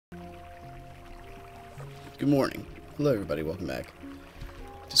Good morning. Hello everybody, welcome back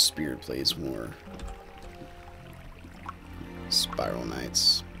to Spirit Plays more Spiral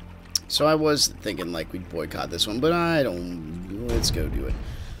Nights. So I was thinking like we'd boycott this one, but I don't. Let's go do it.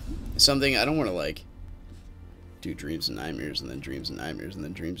 Something I don't want to like do Dreams and Nightmares and then Dreams and Nightmares and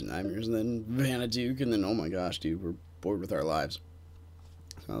then Dreams and Nightmares and then Vanna Duke and then oh my gosh dude, we're bored with our lives.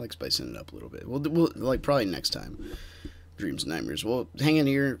 So I like spicing it up a little bit. We'll like probably next time Dreams and Nightmares. We'll hang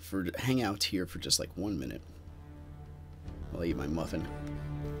out here for just like 1 minute. I'll eat my muffin.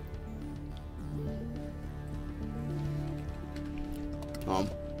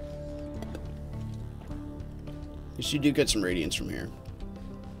 You do get some radiance from here.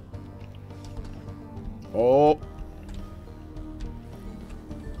 Oh.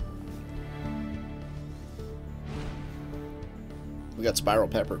 We got Spiral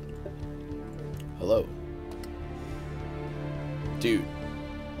Pepper. Hello. Dude.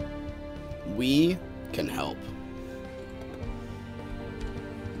 We can help.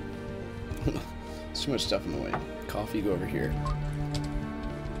 There's too much stuff in the way. Coffee, go over here.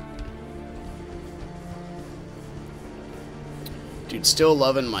 Dude, still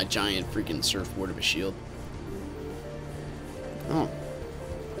loving my giant freaking surfboard of a shield. Oh.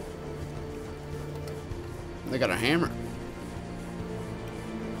 They got a hammer.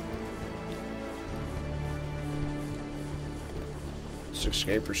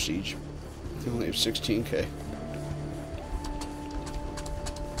 $6K per siege. They only have 16K.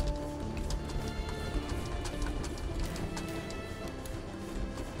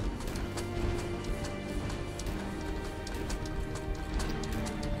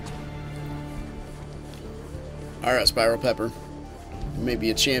 Alright, Spiral Pepper. You may be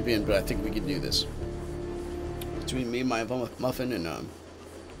a champion, but I think we can do this. Between me and my muffin and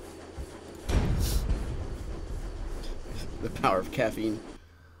the power of caffeine.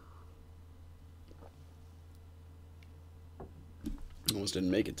 Almost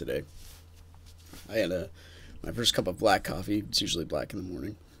didn't make it today. I had my first cup of black coffee. It's usually black in the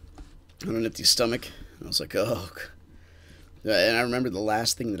morning. On an empty stomach. I was like, oh. And I remember the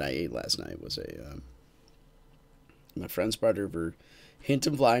last thing that I ate last night was my friends brought over hint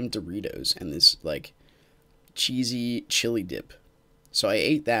of lime Doritos and this like cheesy chili dip. So I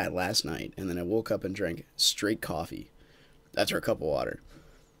ate that last night, and then I woke up and drank straight coffee after a cup of water.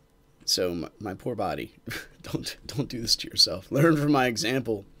 So my poor body, don't do this to yourself. Learn from my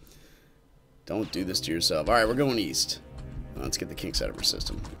example. Don't do this to yourself. All right, we're going east. Let's get the kinks out of our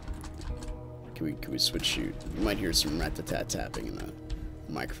system. Can we switch shoot? You might hear some rat-tat tapping in the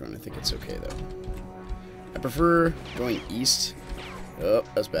microphone. I think it's okay though. I prefer going east. Oh,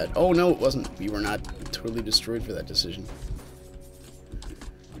 that's bad. Oh, no, it wasn't. We were not totally destroyed for that decision.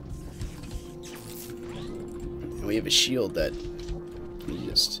 And we have a shield that can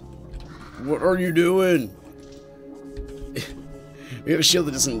just... What are you doing? We have a shield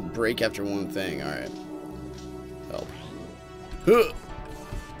that doesn't break after one thing. Alright. Help. Huh.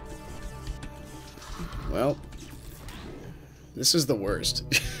 Well. This is the worst.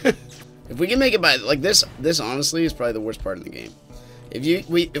 If we can make it by like this honestly is probably the worst part of the game. If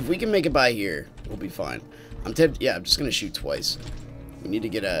we can make it by here, we'll be fine. I'm just gonna shoot twice. We need to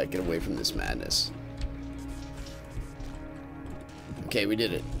get away from this madness. Okay, we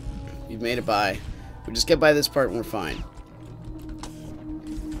did it. We've made it by. We just get by this part and we're fine.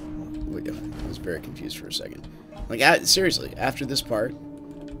 Wait, I was very confused for a second. Like seriously, after this part,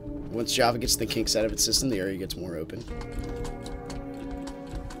 once Java gets the kinks out of its system, the area gets more open.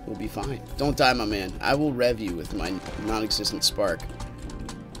 We'll be fine. Don't die, my man. I will rev you with my non-existent spark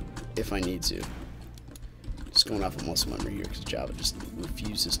if I need to. Just going off of muscle memory here because Java just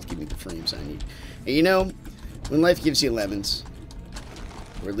refuses to give me the frames I need. And you know, when life gives you lemons,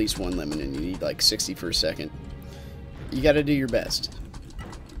 or at least one lemon, and you need like 60 for a second, you got to do your best.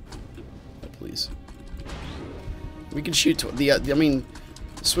 But please, we can shoot. I mean,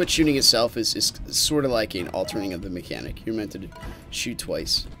 switch shooting itself is sort of like an alternating of the mechanic. You're meant to shoot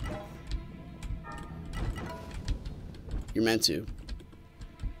twice. You're meant to.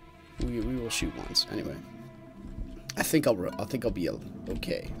 We will shoot once anyway. I think I'll be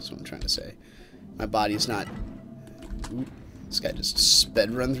okay. That's what I'm trying to say. My body is not. Ooh, this guy just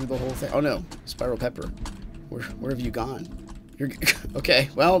sped run through the whole thing. Oh no, Spiral Pepper. Where have you gone? You're okay.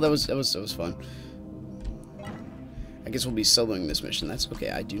 Well, that was fun. I guess we'll be soloing this mission. That's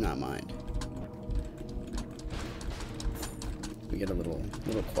okay. I do not mind. We get a little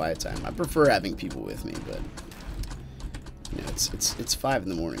quiet time. I prefer having people with me, but you know, it's 5 in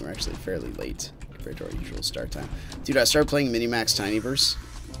the morning. We're actually fairly late compared to our usual start time. Dude, I started playing Minimax Tinyverse.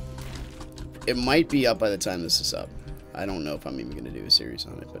 It might be up by the time this is up. I don't know if I'm even going to do a series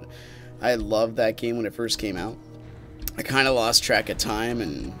on it, but I loved that game when it first came out. I kind of lost track of time,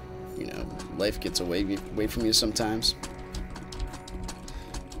 and, you know, life gets away from you sometimes.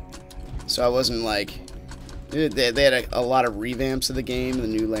 So I wasn't like... They had a lot of revamps of the game, the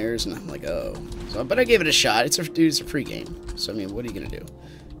new layers, and I'm like, oh. So, but I gave it a shot. It's a free game. So, I mean, what are you going to do?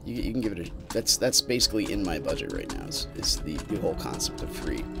 You can give it a... That's basically in my budget right now, is the whole concept of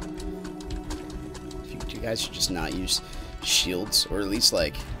free. You guys should just not use shields, or at least,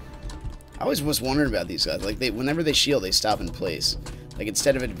 like... I always was wondering about these guys. Like, whenever they shield, they stop in place. Like,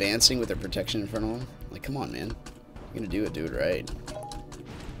 instead of advancing with their protection in front of them, like, come on, man. You're gonna do it right.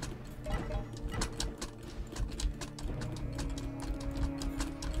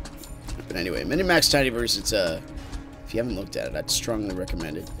 But anyway, Minimax Tidyverse, it's if you haven't looked at it, I'd strongly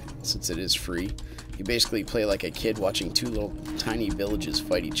recommend it, since it is free. You basically play like a kid watching two little tiny villages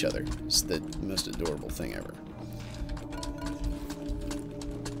fight each other. It's the most adorable thing ever.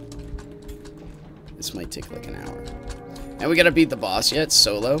 This might take like an hour. And we gotta beat the boss yet?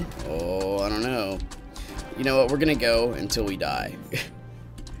 Solo? Oh, I don't know. You know what? We're gonna go until we die.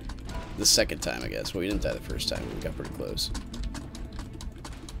 The second time, I guess. Well, we didn't die the first time. We got pretty close.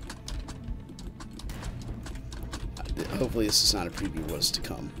 Hopefully this is not a preview of what's to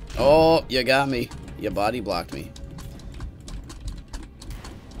come. Oh, you got me. Your body blocked me.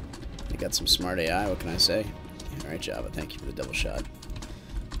 You got some smart AI, what can I say? Alright, Java, thank you for the double shot.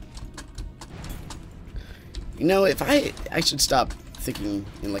 You know, if I should stop thinking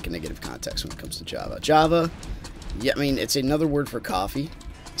in like a negative context when it comes to Java. Java, yeah, I mean, it's another word for coffee.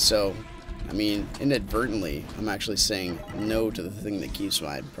 So, I mean, inadvertently, I'm actually saying no to the thing that keeps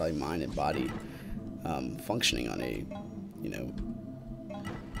my probably mind and body functioning on a, you know,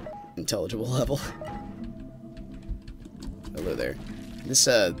 intelligible level. Hello there. This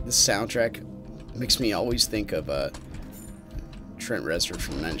soundtrack makes me always think of Trent Reznor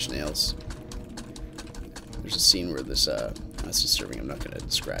from Nine Inch Nails. There's a scene where this that's disturbing. I'm not going to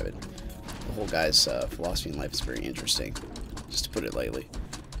describe it. The whole guy's philosophy in life is very interesting, just to put it lightly.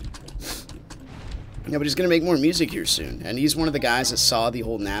 Yeah, but he's going to make more music here soon. And he's one of the guys that saw the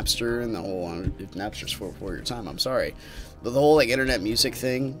whole Napster and the whole... if Napster's for your time, I'm sorry. But the whole, like, internet music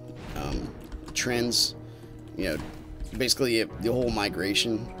thing, trends, you know, basically the whole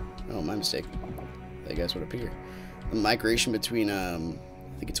migration... Oh, my mistake. That guys would appear. The migration between, I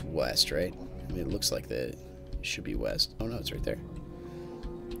think it's west, right? I mean, it looks like it should be west. Oh, no, it's right there.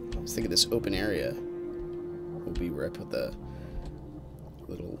 I was thinking this open area will be where I put the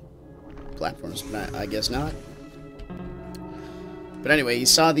little... platforms, but I guess not. But anyway, he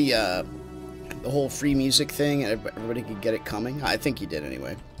saw the whole free music thing, and everybody could get it coming. I think he did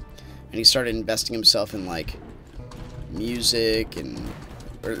anyway. And he started investing himself in like music and,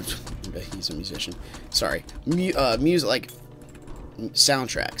 or he's a musician. Sorry, music, like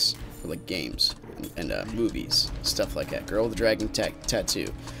soundtracks for like games and movies, stuff like that. Girl with the Dragon Tattoo.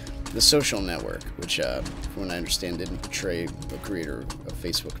 The Social Network, which, from what I understand, didn't portray the creator of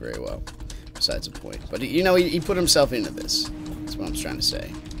Facebook very well, besides the point. But, you know, he put himself into this. That's what I'm trying to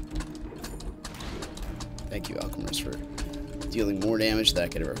say. Thank you, Alchemist, for dealing more damage than I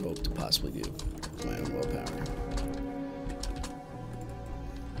could ever hope to possibly do with my own willpower.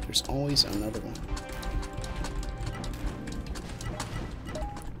 There's always another one.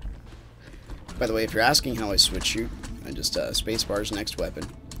 By the way, if you're asking how I switch shoot, I just spacebar's next weapon.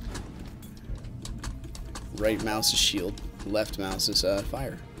 Right mouse is shield, left mouse is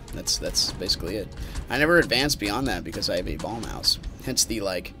fire. That's basically it. I never advanced beyond that because I have a ball mouse. Hence the,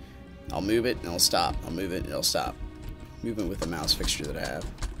 like, I'll move it and it'll stop. I'll move it and it'll stop. Movement with the mouse fixture that I have.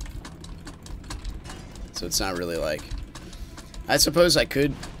 So it's not really like... I suppose I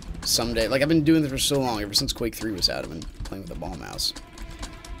could someday... Like, I've been doing this for so long. Ever since Quake 3 was out, I've been playing with a ball mouse.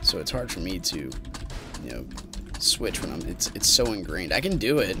 So it's hard for me to, you know, switch when I'm... It's so ingrained. I can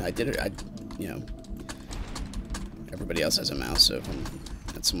do it. I did it. You know... Everybody else has a mouse, so if I'm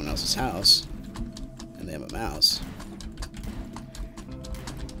at someone else's house and they have a mouse,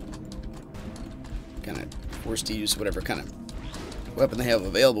 kind of forced to use whatever kind of weapon they have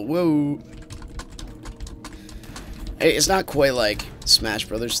available. Whoa! Hey, it's not quite like Smash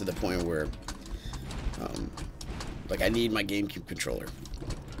Brothers to the point where, like, I need my GameCube controller,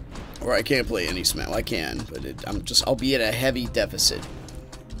 or I can't play any Smash. Well, I can, but I'll be at a heavy deficit.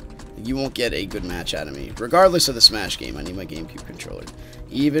 You won't get a good match out of me. Regardless of the Smash game, I need my GameCube controller.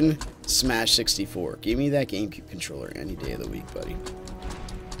 Even Smash 64. Give me that GameCube controller any day of the week, buddy.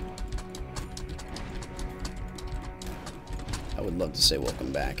 I would love to say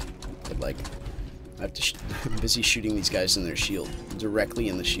welcome back. But, like, I have to I'm busy shooting these guys in their shield. Directly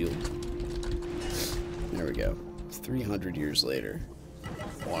in the shield. There we go. 300 years later.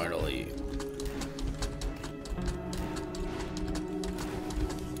 Finally.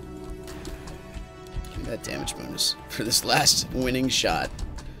 Give me that damage bonus for this last winning shot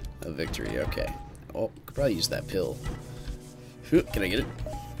of victory. Okay. Oh, could probably use that pill. Can I get it?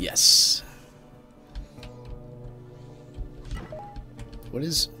 Yes. What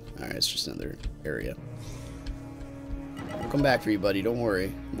is... Alright, it's just another area. I'll come back for you, buddy. Don't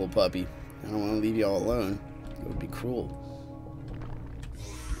worry, little puppy. I don't want to leave you all alone. It would be cruel.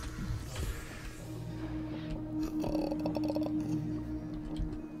 Oh.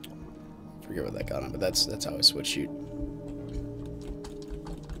 Forget what that got on, but that's how I switch shoot.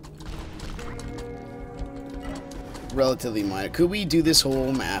 Relatively minor. Could we do this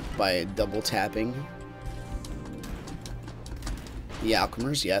whole map by double tapping the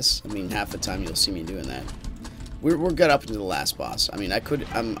alchemers? Yes. I mean, half the time you'll see me doing that. We're good up into the last boss. I mean,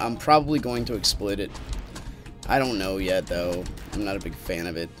 I'm probably going to exploit it. I don't know yet, though. I'm not a big fan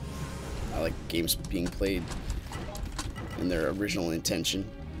of it. I like games being played in their original intention.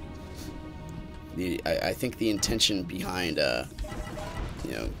 I think the intention behind,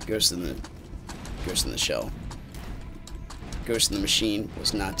 you know, Ghost in the Shell, Ghost in the Machine,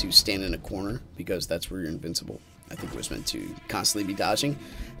 was not to stand in a corner because that's where you're invincible. I think it was meant to constantly be dodging.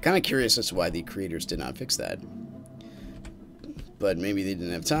 Kind of curious as to why the creators did not fix that. But maybe they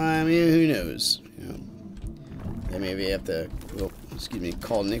didn't have time. Yeah, who knows? You know, they maybe have to, well, excuse me,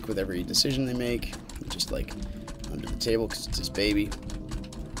 call Nick with every decision they make, just like under the table because it's his baby.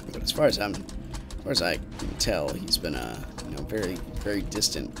 But as far as I can tell, he's been you know, very, very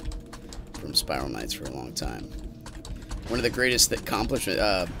distant from Spiral Knights for a long time. One of the greatest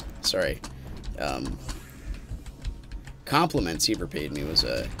compliments he ever paid me was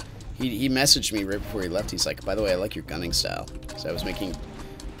he messaged me right before he left. He's like, by the way, I like your gunning style. So I was making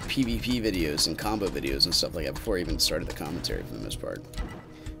PvP videos and combo videos and stuff like that before I even started the commentary for the most part.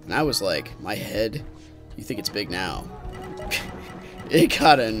 And I was like, my head, you think it's big now? It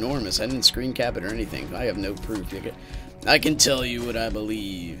got enormous. I didn't screen cap it or anything. I have no proof. I can tell you what I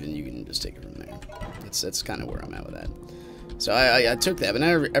believe, and you can just take it from there. That's kind of where I'm at with that. So I took that, but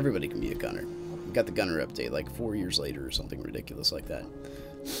now everybody can be a gunner. Got the gunner update like 4 years later or something ridiculous like that.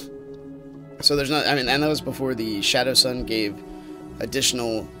 So there's not, I mean, and that was before the Shadow Sun gave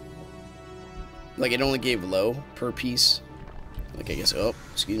additional, like it only gave low per piece. Like I guess, oh,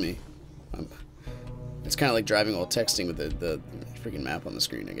 excuse me. It's kind of like driving while texting with the freaking map on the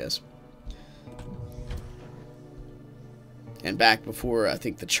screen, I guess. And back before, I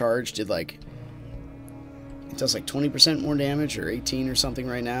think the charge did like, it does like 20% more damage or 18 or something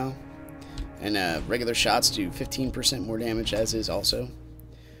right now. And regular shots do 15% more damage, as is also.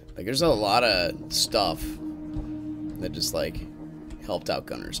 Like, there's a lot of stuff that just, like, helped out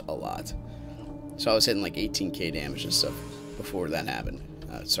gunners a lot. So I was hitting, like, 18k damage and stuff before that happened.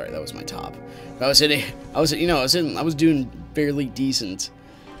 Sorry, that was my top. I was doing fairly decent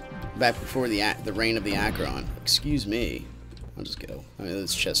back before the reign of the Acheron. Excuse me. I'll just go. I mean,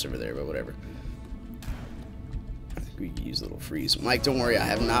 there's chests over there, but whatever. We could use a little freeze. Mike, don't worry, I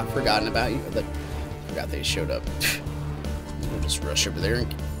have not forgotten about you. I forgot they showed up. We'll just rush over there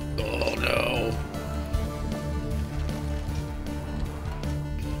and... Oh, no.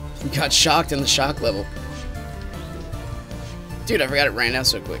 We got shocked in the shock level. Dude, I forgot it ran out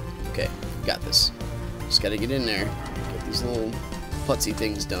so quick. Okay, got this. Just gotta get in there. Get these little putsy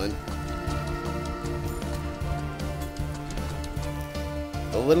things done.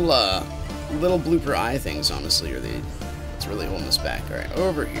 The little blooper eye things, honestly, it's really holding us back. Alright,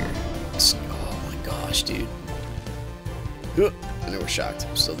 over here. Oh my gosh, dude. I know we're shocked.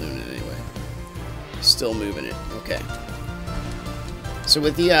 I'm still doing it anyway. Still moving it. Okay. So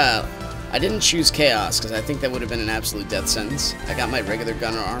with the, I didn't choose Chaos, because I think that would have been an absolute death sentence. I got my regular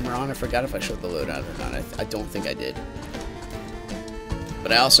gunner armor on. I forgot if I showed the loadout or not. I don't think I did.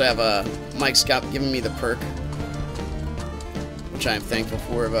 But I also have Mike's giving me the perk, which I am thankful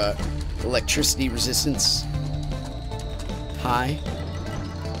for, of electricity resistance high.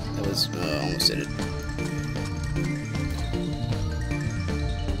 That was almost hit it.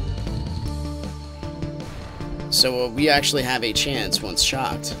 So we actually have a chance once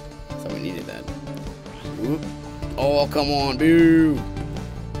shocked. I thought we needed that. Whoop. Oh, come on, boo!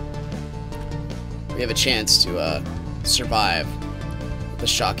 We have a chance to survive the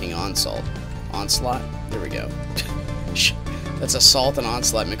shocking onslaught. Onslaught? There we go. That's assault and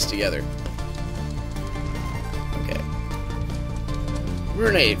onslaught mixed together. Okay.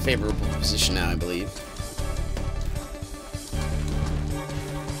 We're in a favorable position now, I believe.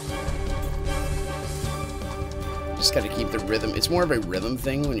 Just gotta keep the rhythm. It's more of a rhythm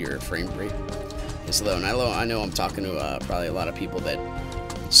thing when you're frame rate. is low. And I know I'm talking to probably a lot of people that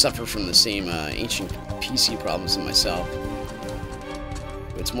suffer from the same ancient PC problems as myself.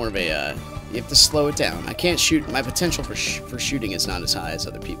 It's more of a, you have to slow it down. I can't shoot, my potential for shooting is not as high as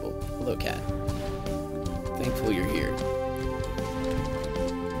other people. Hello, cat. Thankfully you're here.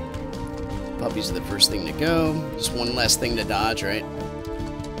 Puppies are the first thing to go. Just one less thing to dodge, right?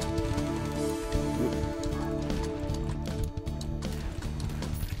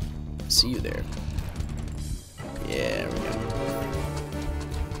 See you there. Yeah, there we go.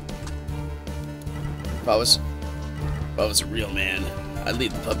 If I was a real man, I'd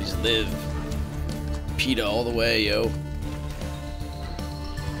leave the puppies live. PETA all the way, yo.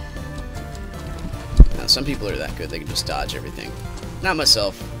 Now, some people are that good, they can just dodge everything. Not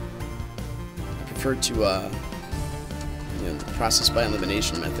myself. I prefer to, you know, the process by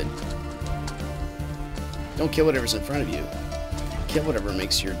elimination method. Don't kill whatever's in front of you. Kill whatever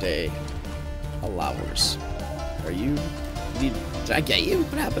makes your day a lot worse. Are you... Did I get you?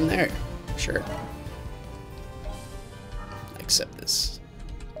 What happened there? Sure. I accept this.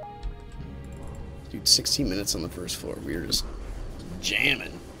 Dude, 16 minutes on the first floor. We were just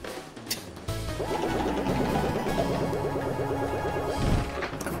jamming.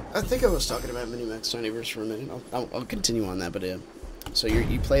 I think I was talking about Minimax Tinyverse for a minute. I'll continue on that, but so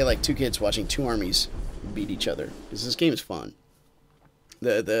you play like two kids watching two armies beat each other. Because this game is fun.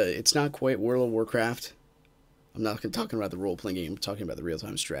 It's not quite World of Warcraft. I'm not talking about the role-playing game. I'm talking about the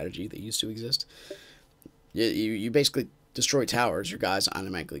real-time strategy that used to exist. You basically destroy towers. Your guys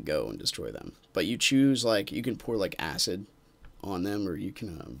automatically go and destroy them. But you choose, like, you can pour, like, acid on them, or you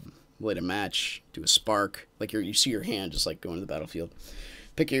can light a match, do a spark. Like, you see your hand just, like, going to the battlefield.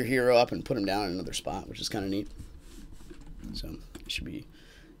 Pick your hero up and put him down in another spot, which is kind of neat. So, you should be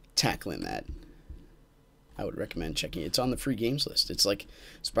tackling that. I would recommend checking it. It's on the free games list. It's like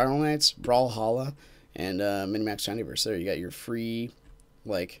Spiral Knights, Brawlhalla, and Minimax Tinyverse. There, you got your free,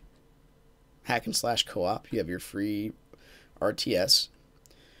 like, hack and slash co-op. You have your free RTS.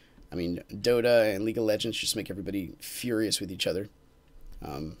 I mean, Dota and League of Legends just make everybody furious with each other.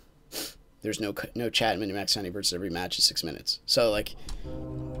 There's no chat in Minimax Tinyverse. Every match is 6 minutes. So, like,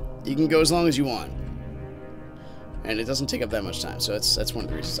 you can go as long as you want. And it doesn't take up that much time. So that's one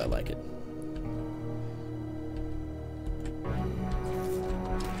of the reasons I like it.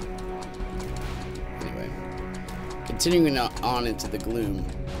 Continuing on into the gloom.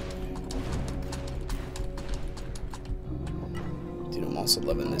 Dude, I'm also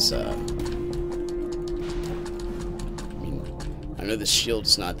loving this, I mean, I know this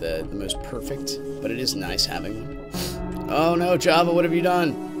shield's not the most perfect, but it is nice having one. Oh no, Java, what have you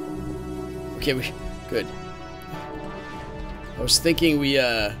done? Okay, good. I was thinking we, you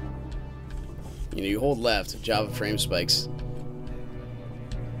know, you hold left, Java frame spikes,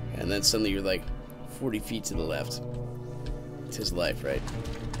 and then suddenly you're like 40 feet to the left. It's his life, right?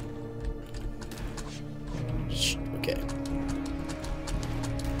 Okay.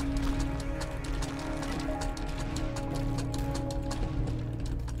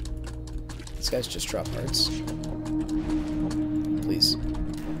 These guys just drop hearts. Please.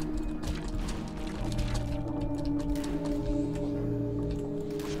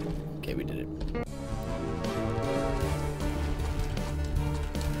 Okay, we did it.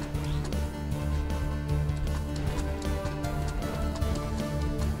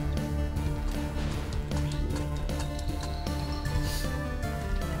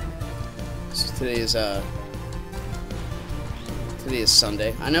 Today is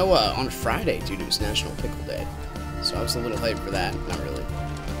Sunday. I know on Friday, dude, it was National Pickle Day, so I was a little hyped for that. Not really.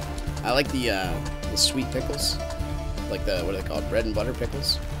 I like the sweet pickles, like the, what are they called, bread and butter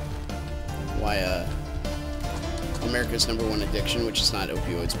pickles. Why America's #1 addiction, which is not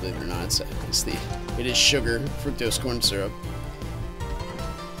opioids, believe it or not. It is sugar, fructose corn syrup.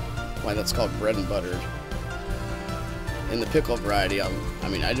 Why that's called bread and butter. In the pickle variety, I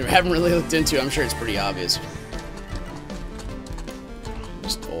mean, I haven't really looked into it. I'm sure it's pretty obvious.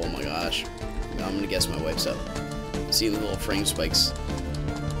 Just, oh my gosh. No, I'm gonna guess my wife's up. See the little frame spikes.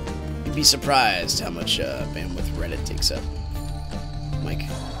 You'd be surprised how much bandwidth Reddit takes up. Mike,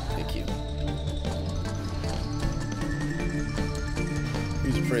 thank you.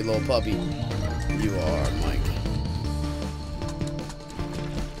 He's a pretty little puppy. You are, Mike.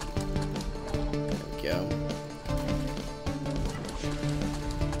 There we go.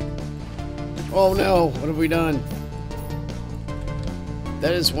 Oh no, what have we done?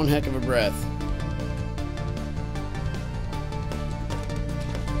 That is one heck of a breath.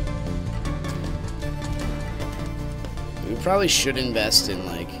 We probably should invest in,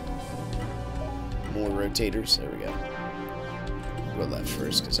 like, more rotators. There we go. Go left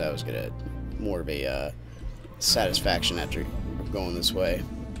first, because I was gonna more of a satisfaction after going this way.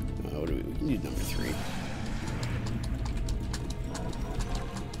 What do we can do number 3.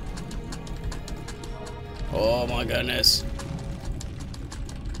 Oh my goodness.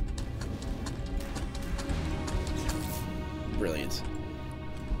 Brilliant.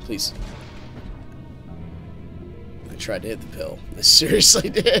 Please. I tried to hit the pill. I seriously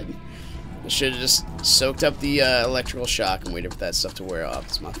did. I should have just soaked up the electrical shock and waited for that stuff to wear off.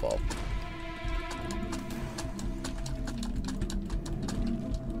 It's my fault.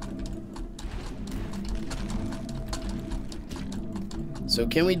 So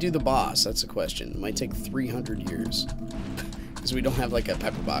can we do the boss? That's a question. It might take 300 years. Because we don't have like a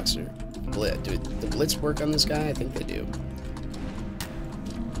pepper boxer. Do the blitz work on this guy? I think they do.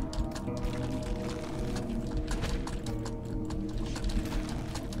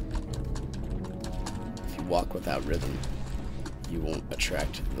 If you walk without rhythm, you won't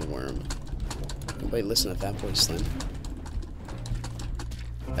attract the worm. Anybody listen to Fat Boy Slim?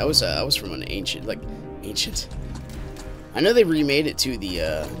 That was from an ancient. I know they remade it to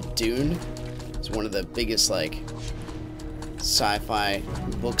the Dune. It's one of the biggest like sci-fi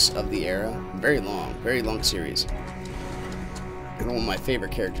books of the era. Very long series. And one of my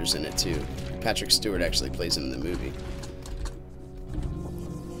favorite characters in it too. Patrick Stewart actually plays him in the movie.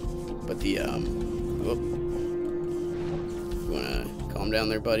 But the whoop. You wanna calm down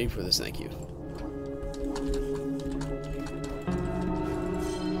there, buddy, for this? Thank you.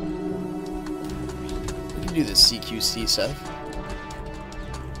 Do the CQC stuff.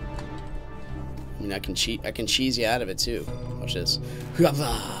 I mean, I can cheese you out of it too. Watch this. Yeah,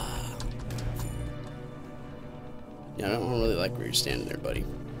 I don't really like where you're standing there, buddy.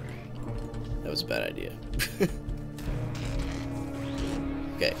 That was a bad idea.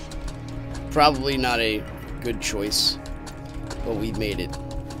 Okay. Probably not a good choice, but we made it.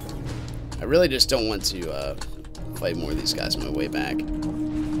 I really just don't want to fight more of these guys on my way back.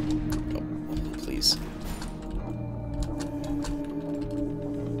 Oh, please.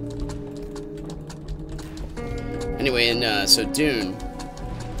 Anyway, and so Dune,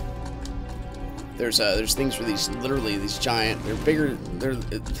 there's things where these giant, they're bigger, they're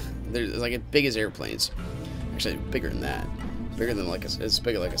like as big as airplanes. Actually, bigger than that. Bigger than it's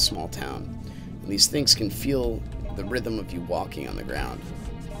bigger like a small town. And these things can feel the rhythm of you walking on the ground.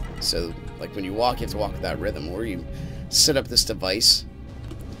 So, like when you walk, you have to walk without rhythm, or you set up this device,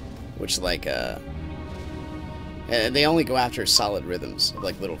 which and they only go after solid rhythms,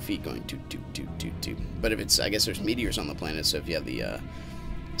 like little feet going toot toot toot toot toot. But if it's, I guess there's meteors on the planet, so if you have the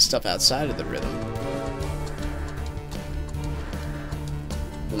stuff outside of the rhythm,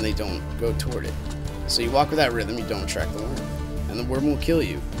 then they don't go toward it. So you walk with that rhythm, you don't attract the worm, and the worm will kill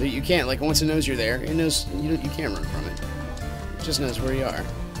you. But you can't, like once it knows you're there, it knows you can't run from it. It just knows where you are.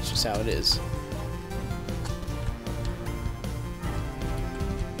 It's just how it is.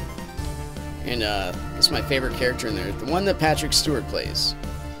 And this is my favorite character in there, the one that Patrick Stewart plays.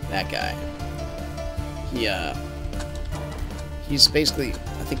 That guy. He's basically,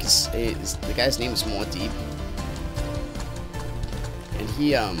 I think the guy's name is Muad'Dib. And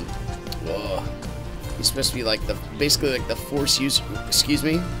he's supposed to be like basically like the Force user. Excuse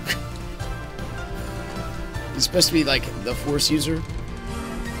me. He's supposed to be like the Force user.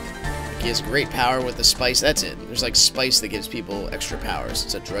 He has great power with the spice. That's it. There's like spice that gives people extra powers.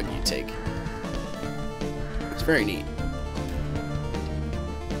 It's a drug you take. It's very neat.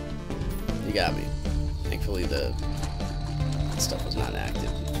 You got me. Thankfully the stuff was not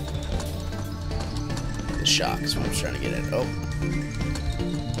active. The shock is what I'm trying to get at. Oh.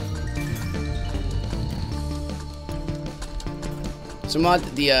 So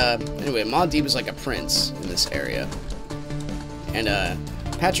anyway, Muad'Dib is like a prince in this area. And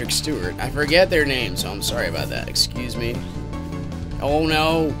Patrick Stewart, I forget their names, so I'm sorry about that. Excuse me. Oh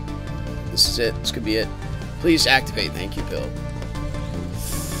no. This is it. This could be it. Please activate. Thank you, Bill.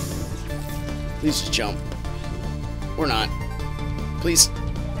 Please just jump. Or not. Please.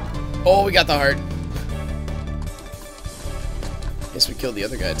 Oh, we got the heart. Guess we killed the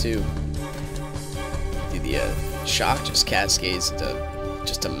other guy, too. Dude, the shock just cascades into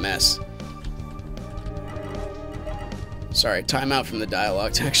just a mess. Sorry, time out from the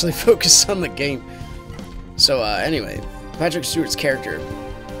dialogue to actually focus on the game. So, anyway, Patrick Stewart's character,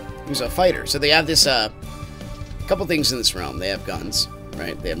 who's a fighter. So they have this, couple things in this realm. They have guns,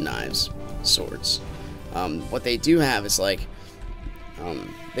 right? They have knives, swords. What they do have is like,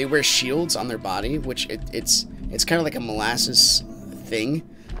 they wear shields on their body, which it's kind of like a molasses thing,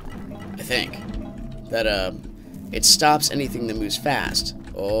 I think, that it stops anything that moves fast.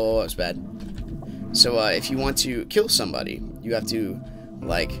 Oh, that was bad. So if you want to kill somebody, you have to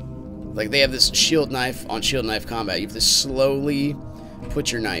like Like, they have this shield knife on shield knife combat. You have to slowly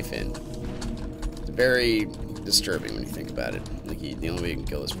put your knife in. It's very disturbing when you think about it. Like, the only way you can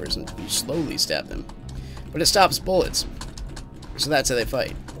kill this person is you slowly stab them. But it stops bullets. So that's how they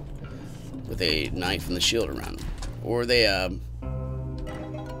fight. With a knife and the shield around them. Or they, you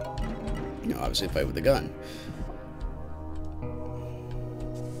know, obviously fight with a gun.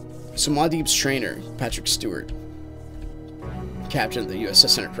 So Muad'Dib's trainer, Patrick Stewart, captain of the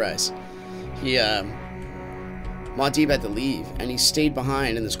USS Enterprise, Muad'Dib had to leave, and he stayed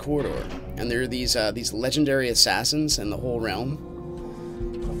behind in this corridor. And there are these legendary assassins in the whole realm.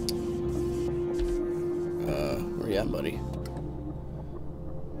 Where you at, buddy?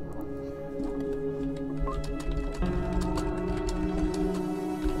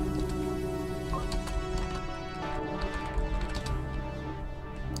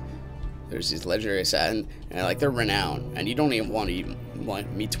 There's these legendary assassins, and like they're renowned, and you don't even want to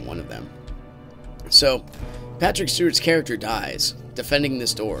meet one of them. So, Patrick Stewart's character dies defending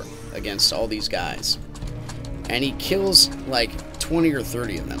this door against all these guys, and he kills like 20 or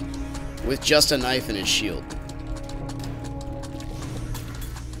 30 of them with just a knife and his shield.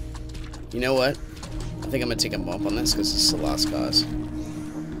 You know what? I think I'm gonna take a bump on this because it's a lost cause.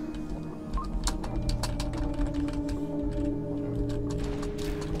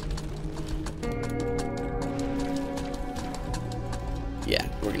 Yeah,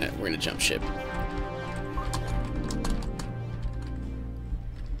 we're gonna jump ship.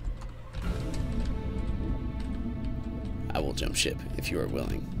 I will jump ship if you are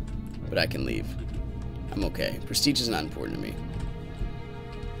willing, but I can leave. I'm okay. Prestige is not important to me.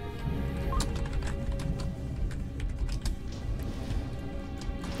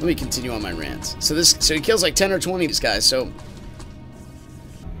 Let me continue on my rants. So he kills like 10 or 20 of these guys. So,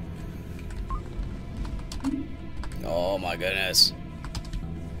 oh my goodness.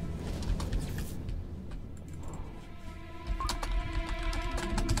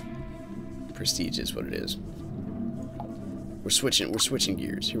 Prestige is what it is. We're switching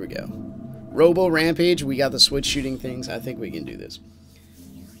gears. Here we go. Robo Rampage. We got the switch shooting things. I think we can do this.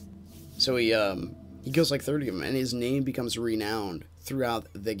 So he kills like 30 of them, and his name becomes renowned throughout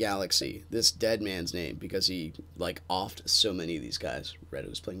the galaxy. This dead man's name, because he like offed so many of these guys. Red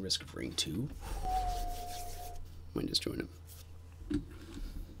was playing Risk of Rain 2. Might just join him.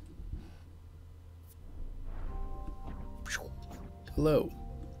 Hello.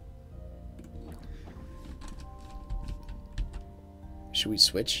 Should we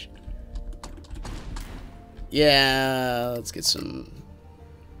switch? Yeah, let's get some.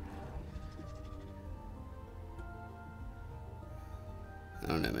 I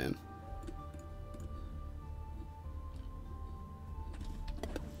don't know, man.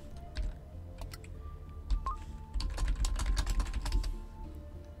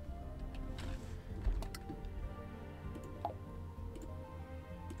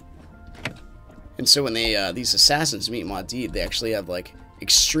 And so when they these assassins meet Muad'Dib, they actually have like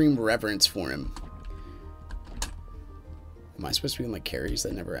extreme reverence for him. Am I supposed to be in like carries?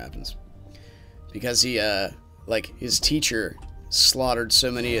 That never happens. Because he like his teacher slaughtered so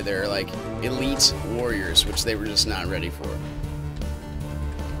many of their like elite warriors, which they were just not ready for.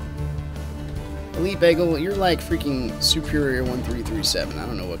 Elite Bagel, you're like freaking Superior 1337. I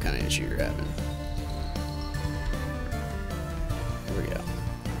don't know what kind of issue you're having. Here we go.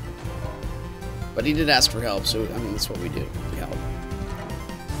 But he did ask for help, so I mean that's what we do. We help.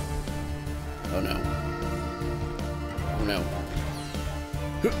 Oh no. Oh no.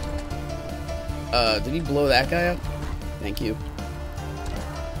 Did he blow that guy up? Thank you.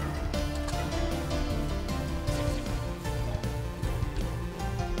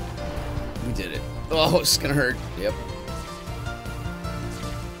 We did it. Oh, it's gonna hurt. Yep.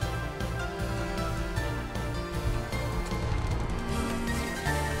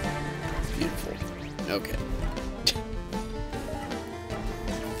 Beautiful. Okay.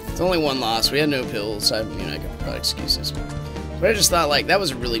 It's only one loss. We had no pills. I mean, I could provide excuses. But I just thought, like, that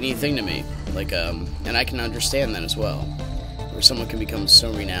was a really neat thing to me. Like, and I can understand that as well. Where someone can become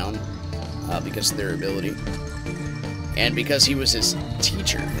so renowned because of their ability. And because he was his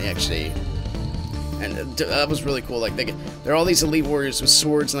teacher, they actually... And that was really cool. Like, there are all these elite warriors with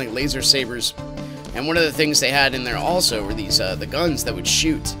swords and, like, laser sabers. And one of the things they had in there also were these, the guns that would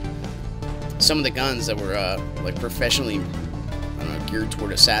shoot. Some of the guns that were, like, professionally, I don't know, geared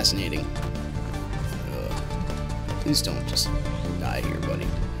toward assassinating. Please don't just die here, buddy.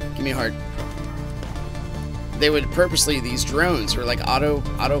 Give me a heart. They would purposely, these drones were like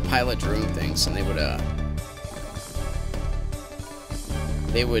autopilot drone things, and they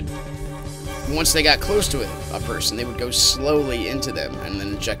would once they got close to a person, they would go slowly into them and then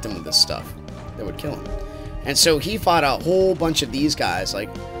inject them with this stuff that would kill them. And so he fought a whole bunch of these guys, like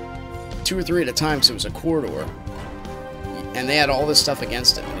 2 or 3 at a time, because it was a corridor. And they had all this stuff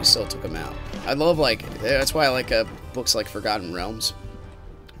against him, and he still took them out. I love, like, that's why I like books like Forgotten Realms.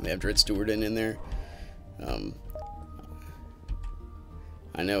 They have Drizzt Do'Urden in there.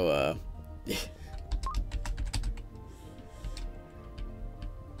 I know,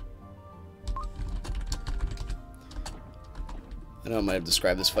 I know I might have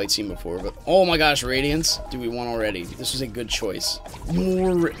described this fight scene before, but oh my gosh, Radiance. Dude, we won already. This was a good choice.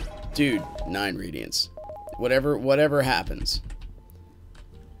 More, dude, 9 Radiance. Whatever happens,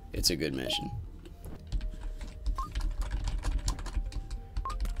 it's a good mission.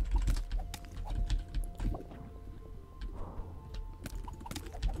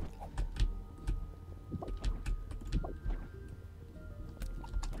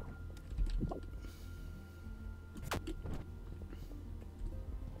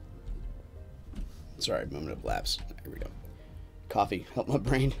 Sorry, moment of lapse. Here we go. Coffee, help my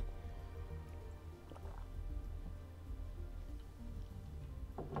brain.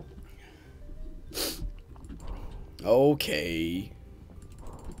 Okay.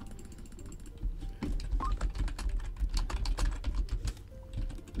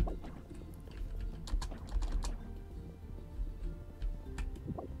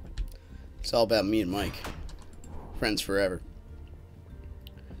 It's all about me and Mike. Friends forever.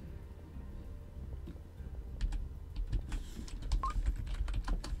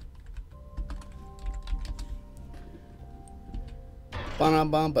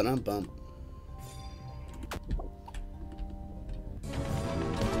 Ba-dum-bum, ba-dum-bum.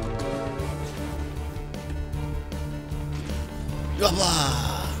 Blah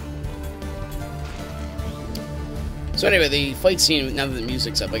blah. So anyway, the fight scene, now that the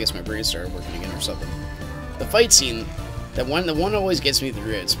music's up, I guess my brain started working again or something. The fight scene, the one always gets me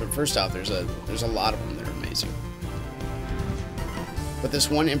through it, but first off, there's a lot of them that are amazing. But this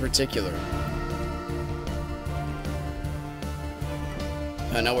one in particular,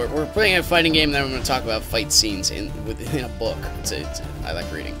 no, we're playing a fighting game, then I'm going to talk about fight scenes in a book. I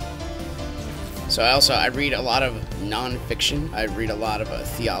like reading. So I read a lot of non-fiction. I read a lot of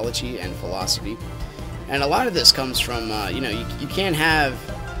theology and philosophy. And a lot of this comes from, you know, you can't have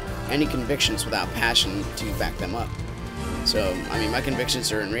any convictions without passion to back them up. So, I mean, my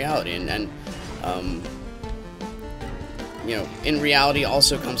convictions are in reality. And you know, in reality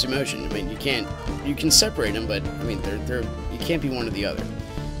also comes emotion. I mean, you can separate them, but, I mean, you can't be one or the other.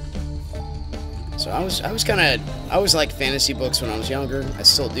 So I was like fantasy books when I was younger. I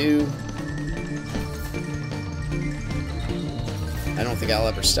still do. I don't think I'll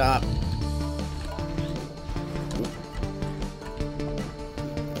ever stop.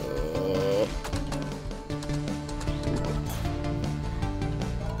 Oh.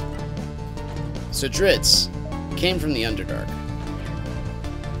 So Drizzt came from the Underdark.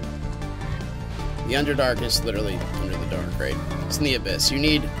 The Underdark is literally under the dark, right? It's in the abyss. You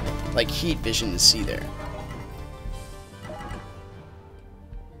need, like, heat vision to see there.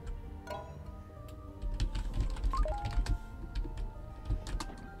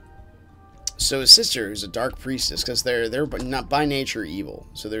 So his sister is a dark priestess, because they're not by nature evil.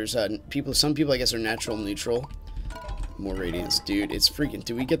 So there's some people I guess are natural neutral. More radiance, dude. It's freaking.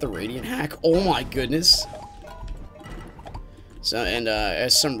 Do we get the radiant hack? Oh my goodness. So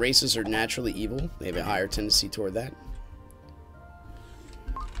as some races are naturally evil, they have a higher tendency toward that.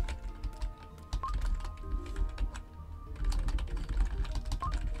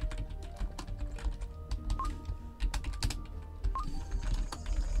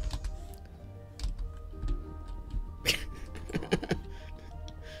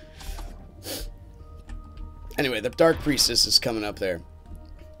 Anyway, the Dark Priestess is coming up there.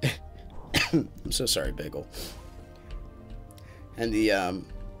 I'm so sorry, Bagel. And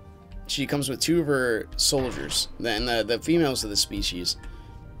she comes with 2 of her soldiers. And the females of the species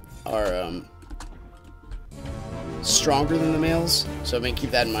are stronger than the males, so I mean, keep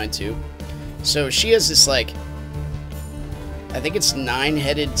that in mind too. So she has this, like, I think it's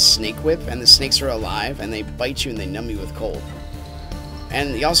 9-headed snake whip, and the snakes are alive, and they bite you and they numb you with cold.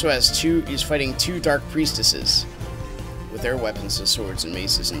 And he also has he's fighting 2 dark priestesses with their weapons and swords and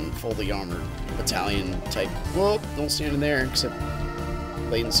maces and fully armored battalion type. Whoa, don't stand in there, except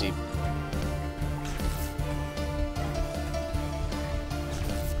latency.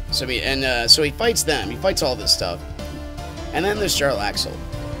 So he fights them. He fights all this stuff. And then there's Jarlaxle.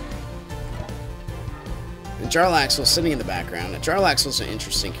 And Jarlaxle's sitting in the background. And Jarlaxle's an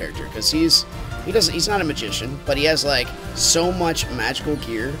interesting character because he's not a magician, but he has, like, so much magical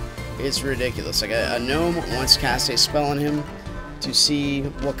gear It's ridiculous. Like a gnome wants to cast a spell on him to see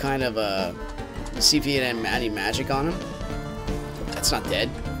what kind of see if he had any magic on him. That's not dead.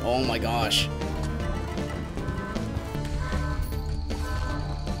 Oh my gosh.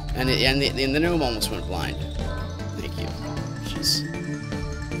 And the gnome almost went blind. Thank you. Jeez.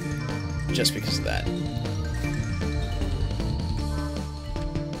 Just because of that.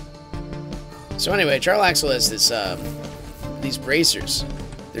 So anyway, Charlaxle has this these bracers.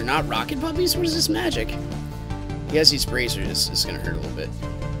 They're not rocket puppies? What is this magic? He has these bracers. It's gonna hurt a little bit.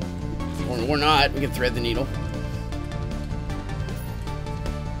 Or not. We can thread the needle.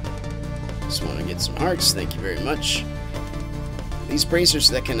 Just want to get some hearts. Thank you very much. These bracers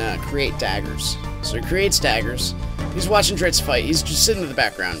that can create daggers. So he creates daggers. He's watching Dritz fight. He's just sitting in the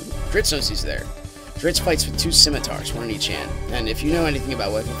background. Dritz knows he's there. Dritz fights with 2 scimitars, one in each hand. And if you know anything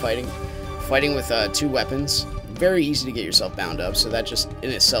about weapon fighting, fighting with 2 weapons, very easy to get yourself bound up. So that just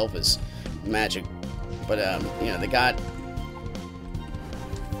in itself is magic. But you know, they got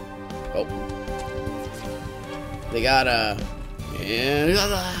they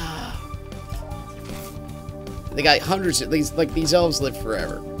got hundreds of these. Like, these elves live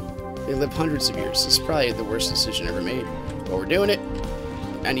forever. They live hundreds of years. This is probably the worst decision ever made. But we're doing it.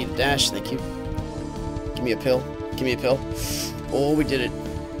 I need a dash. Thank you. Give me a pill. Give me a pill. Oh, we did it.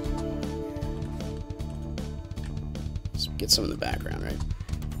 Let's get some in the background, right?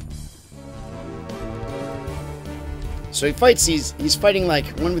 So he fights these. He's fighting like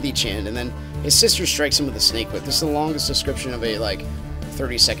one with each hand, and then his sister strikes him with a snake whip. This is the longest description of a like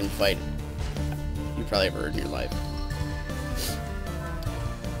 30-second fight you probably ever heard in your life.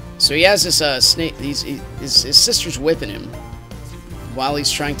 So he has this snake. His sister's whipping him while he's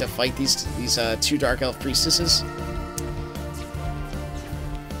trying to fight these 2 dark elf priestesses.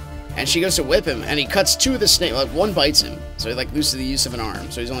 And she goes to whip him, and he cuts 2 of the snake. Like, one bites him, so he like loses the use of an arm.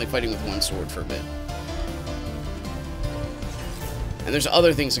 So he's only fighting with 1 sword for a bit. And there's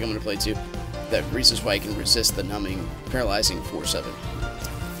other things that come into play too, that reasons why he can resist the numbing, paralyzing force of it.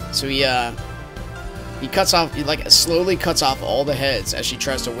 So he cuts off, he like slowly cuts off all the heads as she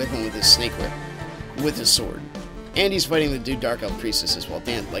tries to whip him with his snake whip, with his sword. And he's fighting the dude Dark Elf priestesses while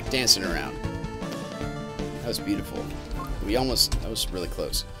dancing around. That was beautiful. That was really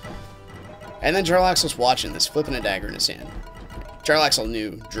close. And then Charlaxle's watching this, flipping a dagger in his hand. Charlaxle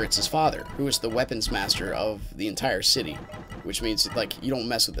knew Dritz's father, who was the weapons master of the entire city, which means, like, you don't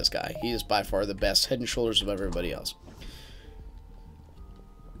mess with this guy. He is by far the best, head and shoulders above everybody else.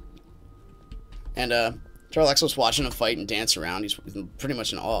 And Charlaxle's watching him fight and dance around. He's pretty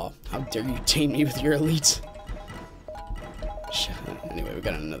much in awe. How dare you tame me with your elites? Anyway, we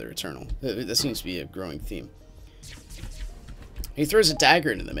got another Eternal. That seems to be a growing theme. He throws a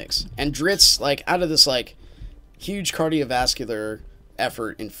dagger into the mix. And Dritz, like, out of this, like, huge cardiovascular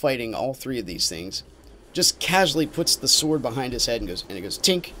effort in fighting all 3 of these things, just casually puts the sword behind his head and it goes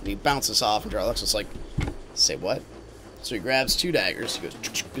tink, and he bounces off, and Charlaxle's like, say what? So he grabs 2 daggers, he goes,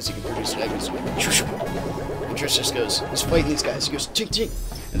 because he can produce daggers, and Dritz just goes, he's fighting these guys, he goes, tink,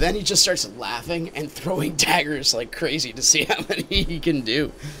 tink, and then he just starts laughing and throwing daggers like crazy to see how many he can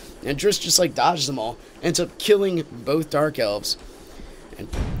do. And Dritz just, like, dodges them all, ends up killing both Dark Elves, and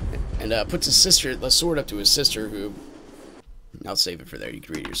puts his sister, the sword up to his sister, who, I'll save it for there, you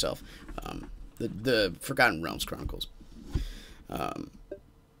can read it yourself, the Forgotten Realms Chronicles. But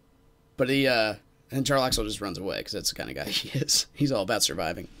and Charlaxle just runs away, because that's the kind of guy he is. He's all about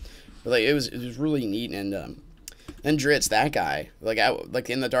surviving. But, like, it was really neat, and then Dritz, that guy, like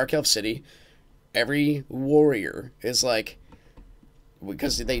in the Dark Elf City, every warrior is, like,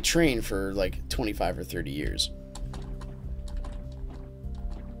 because they train for, like, 25 or 30 years.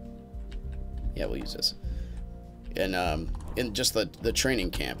 Yeah, we'll use this. And, in just the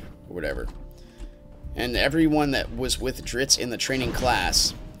training camp, or whatever. And everyone that was with Dritz in the training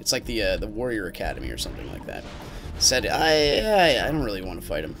class, it's like the Warrior Academy or something like that, said, I don't really want to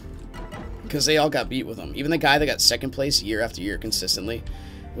fight him. Because they all got beat with him. Even the guy that got 2nd place year after year consistently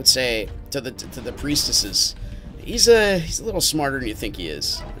would say to the priestesses, he's a little smarter than you think he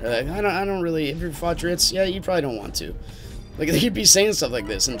is. Like, I don't really, if you fought Dritz, yeah, you probably don't want to. Like, he'd be saying stuff like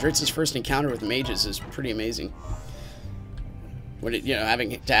this, and Dritz's first encounter with mages is pretty amazing. When it,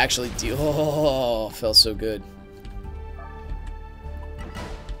 having to actually deal, oh, felt so good.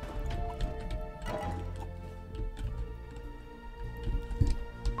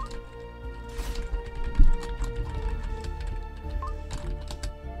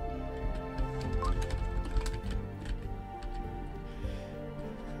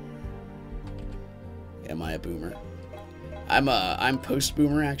 Am I a boomer? I'm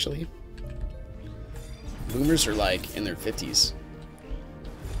post-boomer, actually. Boomers are like in their 50s.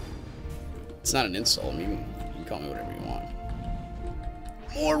 It's not an insult. I mean, you can call me whatever you want.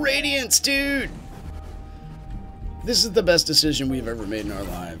 More radiance, dude! This is the best decision we've ever made in our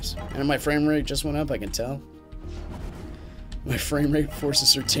lives. And my frame rate just went up, I can tell. My frame rate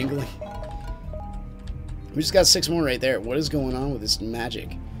forces are tingling. We just got 6 more right there. What is going on with this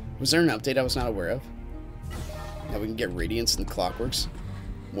magic? Was there an update I was not aware of? Now we can get radiance in Clockworks.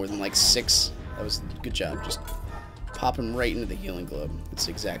 More than like 6. That was a good job. Just pop him right into the healing globe. That's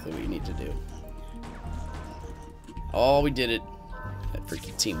exactly what you need to do. Oh, we did it. That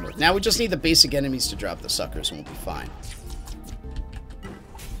freaking teamwork. Now we just need the basic enemies to drop the suckers and we'll be fine.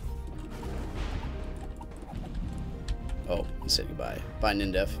 Oh, he said goodbye. Bye,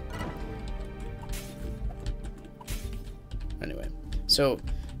 Nindef. Anyway, so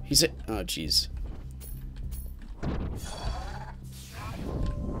he said, oh, jeez. I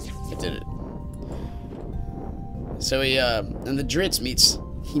did it. So he, and the Dritz meets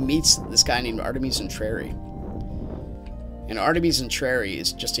this guy named Artemis Entreri. And Artemis Entreri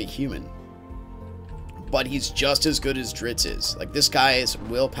is just a human. But he's just as good as Dritz is. Like, this guy is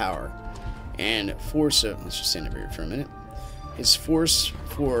willpower and force of, let's just stand over here for a minute. His force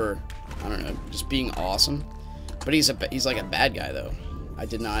for, I don't know, just being awesome. But he's like a bad guy, though. I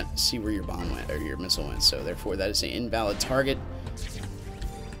did not see where your bomb went, or your missile went, so therefore that is an invalid target.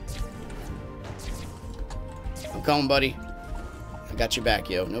 I'm coming, buddy. I got your back,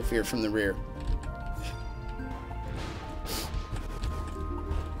 yo. No fear from the rear.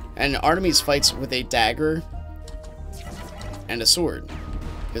 And Artemis fights with a dagger and a sword.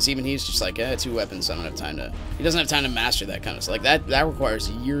 Because even he's just like, 2 weapons, I don't have time to... He doesn't have time to master that kind of stuff. Like, that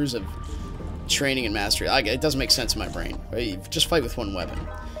requires years of training and mastery. Like, it doesn't make sense in my brain. Right? You just fight with 1 weapon.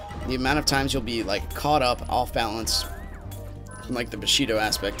 The amount of times you'll be, like, caught up, off balance, from, like, the Bushido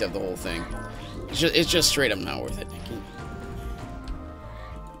aspect of the whole thing. It's just straight up not worth it.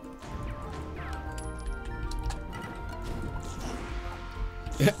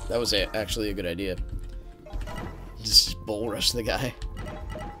 That was actually a good idea. Just bull rush the guy.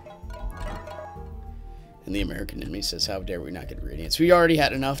 And the American enemy says, how dare we not get radiance? We already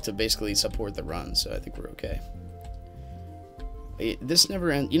had enough to basically support the run, so I think we're okay. This never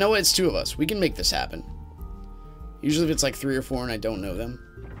ends. You know what? It's 2 of us. We can make this happen. Usually if it's like 3 or 4 and I don't know them,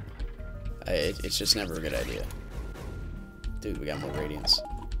 it's just never a good idea. Dude, we got more radiance.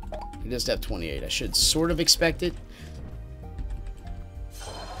 He does have 28. I should sort of expect it.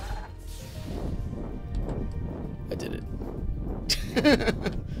 I did it.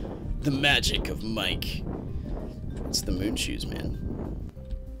 The magic of Mike. It's the moon shoes, man.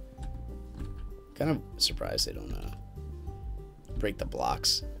 Kind of surprised they don't break the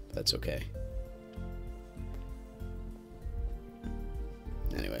blocks. But that's okay.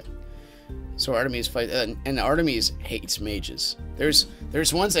 Anyway. So Artemis fight, and Artemis hates mages. There's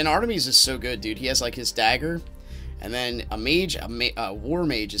ones, and Artemis is so good, dude. He has like his dagger, and then a war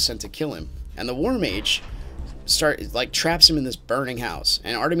mage is sent to kill him, and the war mage traps him in this burning house,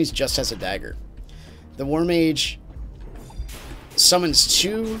 and Artemis just has a dagger. The war mage summons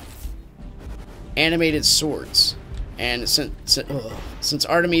 2 animated swords, and since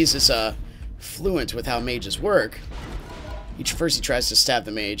Artemis is fluent with how mages work, first he tries to stab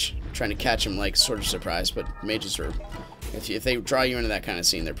the mage, trying to catch him, like, sort of surprised, but mages are, if they draw you into that kind of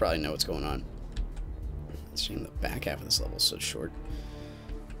scene, they probably know what's going on. It's a shame the back half of this level is so short.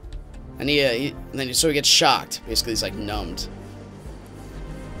 And so he gets shocked. Basically, he's, like, numbed.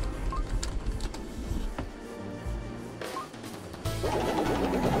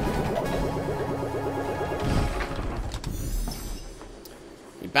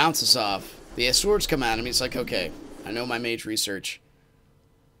 He bounces off. The swords come at him. He's like, okay, I know my mage research.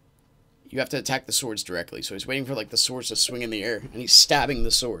 You have to attack the swords directly. So he's waiting for, like, the swords to swing in the air. And he's stabbing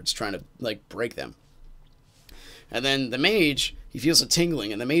the swords, trying to, like, break them. And then the mage, he feels a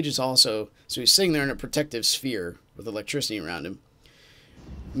tingling. And the mage is also... So he's sitting there in a protective sphere with electricity around him.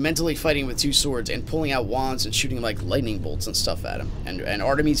 Mentally fighting with 2 swords and pulling out wands and shooting, like, lightning bolts and stuff at him. And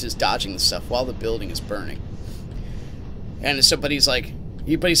Artemis is dodging the stuff while the building is burning. And so, but he's like...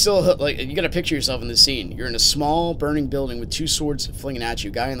 But he's still, like, you gotta picture yourself in this scene. You're in a small, burning building with 2 swords flinging at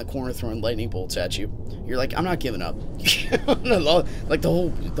you. Guy in the corner throwing lightning bolts at you. You're like, I'm not giving up. Like, the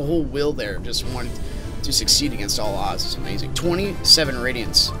whole will there just wanted to succeed against all odds. It's amazing. 27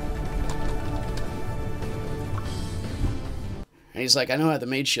 radiance. And he's like, I know how the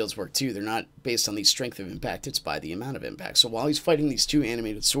mage shields work, too. They're not based on the strength of impact. It's by the amount of impact. So while he's fighting these 2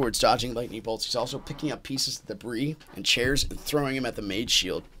 animated swords, dodging lightning bolts, he's also picking up pieces of debris and chairs and throwing them at the mage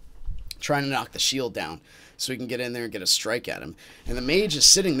shield, trying to knock the shield down so he can get in there and get a strike at him. And the mage is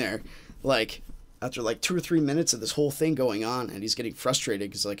sitting there, like, after like 2 or 3 minutes of this whole thing going on, and he's getting frustrated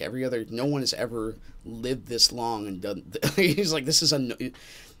because like no one has ever lived this long and done. He's like, this is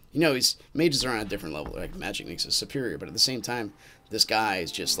he's mages are on a different level. Like magic makes us superior, but at the same time, this guy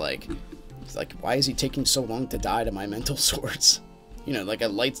is just like, why is he taking so long to die to my mental swords? You know,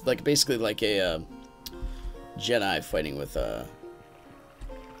 like basically like a Jedi fighting with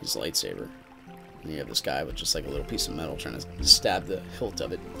his lightsaber. And you have this guy with just like a little piece of metal trying to stab the hilt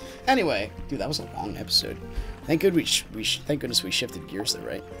of it. Anyway, dude, that was a long episode. Thank goodness we shifted gears though,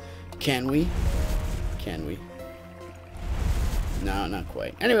 right? Can we? Can we? No, not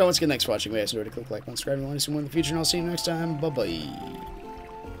quite. Anyway, once again, thanks for watching. We ask you to click like, subscribe, and want to see more in the future, and I'll see you next time. Bye-bye.